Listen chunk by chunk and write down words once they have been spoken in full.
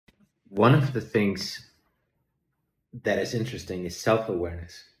One of the things that is interesting is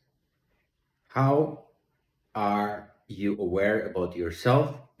self-awareness. How are you aware about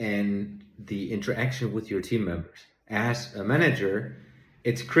yourself and the interaction with your team members? As a manager,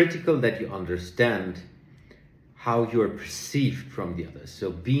 it's critical that you understand how you are perceived from the others.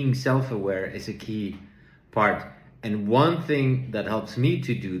 So being self-aware is a key part. And one thing that helps me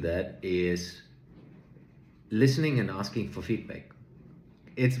to do that is listening and asking for feedback.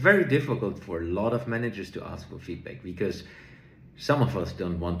 It's very difficult for a lot of managers to ask for feedback because some of us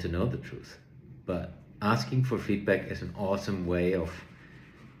don't want to know the truth. But asking for feedback is an awesome way of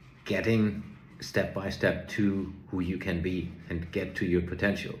getting step by step to who you can be and get to your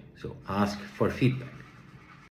potential. So ask for feedback.